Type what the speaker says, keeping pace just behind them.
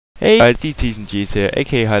Hey guys, HDTsandGs here,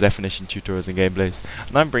 aka High Definition Tutorials and Gameplays,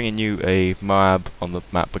 and I'm bringing you a Moab on the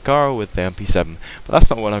map Bakara with the MP7. But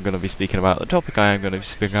that's not what I'm going to be speaking about. The topic I am going to be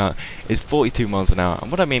speaking about is 42 miles an hour,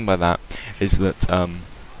 and what I mean by that is that,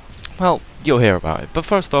 well, you'll hear about it. But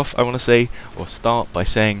first off, I want to say, or start by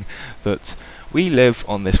saying, that we live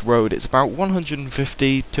on this road. It's about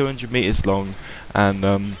 150, 200 meters long,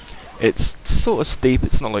 and it's sort of steep.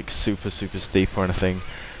 It's not like super steep or anything,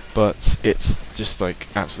 but it's just like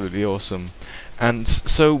absolutely awesome. And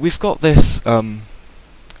so we've got this we've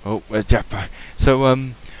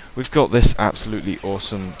got this absolutely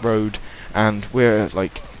awesome road, and we're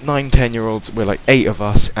like 9-10-year-olds, we're like 8 of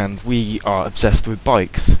us, and we are obsessed with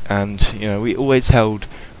bikes. And you know, we always held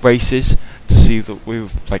races to see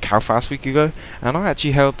that like how fast we could go, and I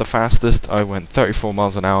actually held the fastest. I went 34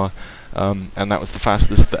 miles an hour, and that was the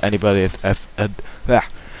fastest that anybody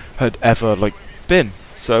had ever like been.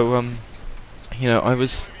 So you know,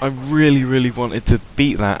 I really wanted to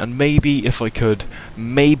beat that, and maybe if I could,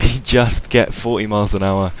 maybe just get 40 miles an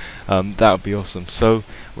hour, that would be awesome. So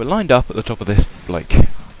we're lined up at the top of this, like,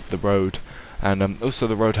 the road, and also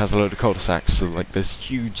the road has a load of cul-de-sacs, so like there's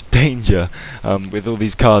huge danger with all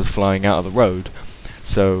these cars flying out of the road.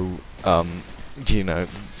 So you know,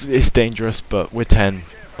 it's dangerous, but we're 10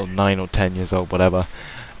 or 9 or 10 years old, whatever.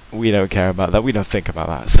 We don't care about that. We don't think about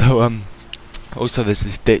that. So also there's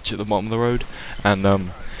this ditch at the bottom of the road, and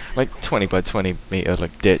like 20 by 20 meter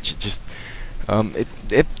like ditch. It just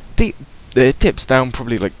it dips down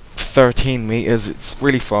probably like 13 meters. It's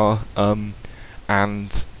really far,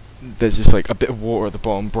 and there's just like a bit of water at the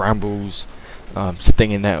bottom, brambles,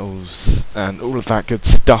 stinging nettles, and all of that good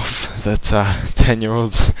stuff that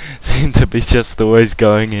 10-year-olds seem to be just always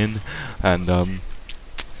going in. And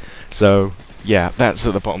so yeah, that's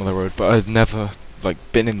at the bottom of the road, but I've never like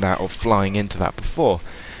been in that or flying into that before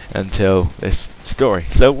until this story.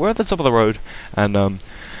 So we're at the top of the road, and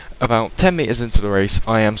about 10 meters into the race,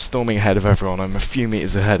 I am storming ahead of everyone. I'm a few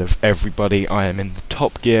meters ahead of everybody. I am in the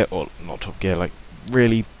top gear, or not top gear, like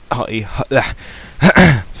really high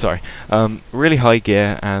sorry, really high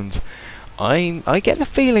gear, and I get the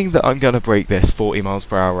feeling that I'm gonna break this 40 miles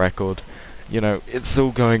per hour record. You know, it's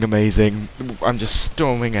all going amazing. I'm just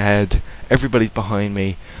storming ahead. Everybody's behind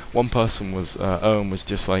me. One person was, Owen was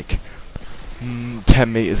just like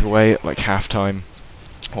 10 meters away at like half-time,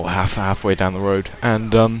 or halfway down the road.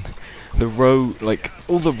 And the road, like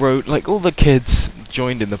all the kids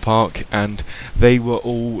joined in the park, and they were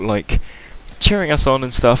all like cheering us on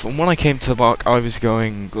and stuff. And when I came to the park, I was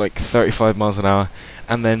going like 35 miles an hour,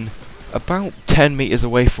 and then about 10 meters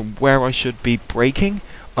away from where I should be braking,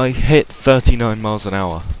 I hit 39 miles an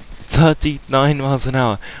hour. 39 miles an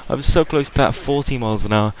hour. I was so close to that 40 miles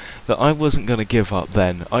an hour that I wasn't going to give up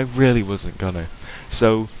then. I really wasn't going to.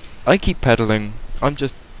 So I keep pedaling. I'm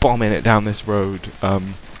just bombing it down this road.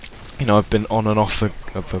 You know, I've been on and off the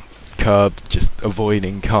curb, just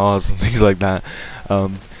avoiding cars and things like that.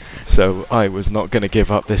 So I was not going to give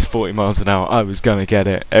up this 40 miles an hour. I was going to get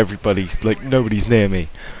it. Everybody's, like, nobody's near me.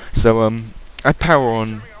 So I power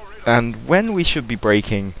on, and when we should be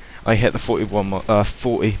braking, I hit the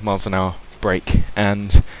 40 miles an hour brake,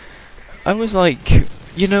 and I was like,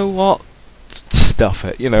 you know what, stuff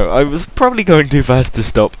it. You know, I was probably going too fast to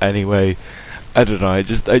stop anyway. I don't know, I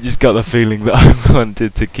just got the feeling that I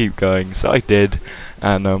wanted to keep going, so I did,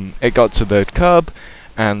 and it got to the curb,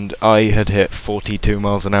 and I had hit 42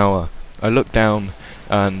 miles an hour. I looked down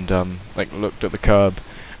and like looked at the curb,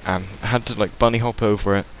 and had to like bunny hop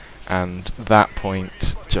over it. And that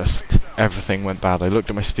point, just everything went bad. I looked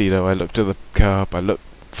at my speedo, I looked at the curb, I looked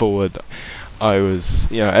forward. I was,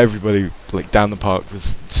 you know, everybody like down the park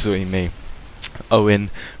was seeing me. Owen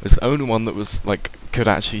was the only one that was like could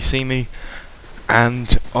actually see me,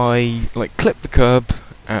 and I like clipped the curb,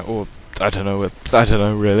 or I don't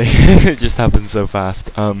know really. It just happened so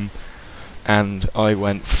fast. And I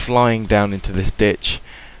went flying down into this ditch.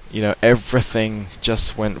 You know, everything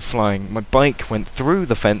just went flying. My bike went through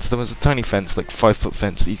the fence. There was a tiny fence, like 5-foot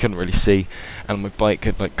fence that you couldn't really see, and my bike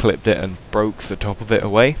had like clipped it and broke the top of it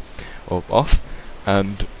away, or off,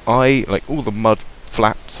 and I, like, all the mud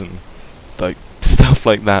flaps and like stuff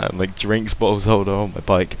like that, and like drinks bottles holder on my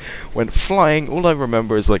bike went flying. All I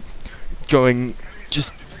remember is like going,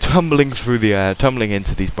 just tumbling through the air, tumbling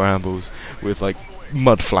into these brambles with like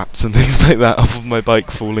mud flaps and things like that off of my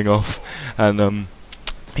bike, falling off, and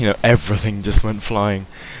you know, everything just went flying,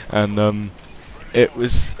 and it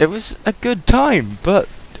was a good time, but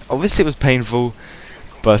obviously it was painful.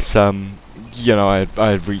 But you know, I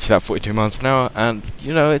had reached that 42 miles an hour, and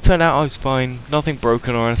you know, it turned out I was fine, nothing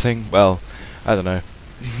broken or anything. Well, I don't know,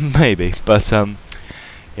 maybe, but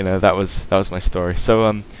you know, that was my story.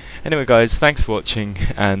 So Anyway guys, thanks for watching,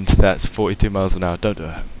 and that's 42 miles an hour, don't do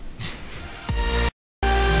it.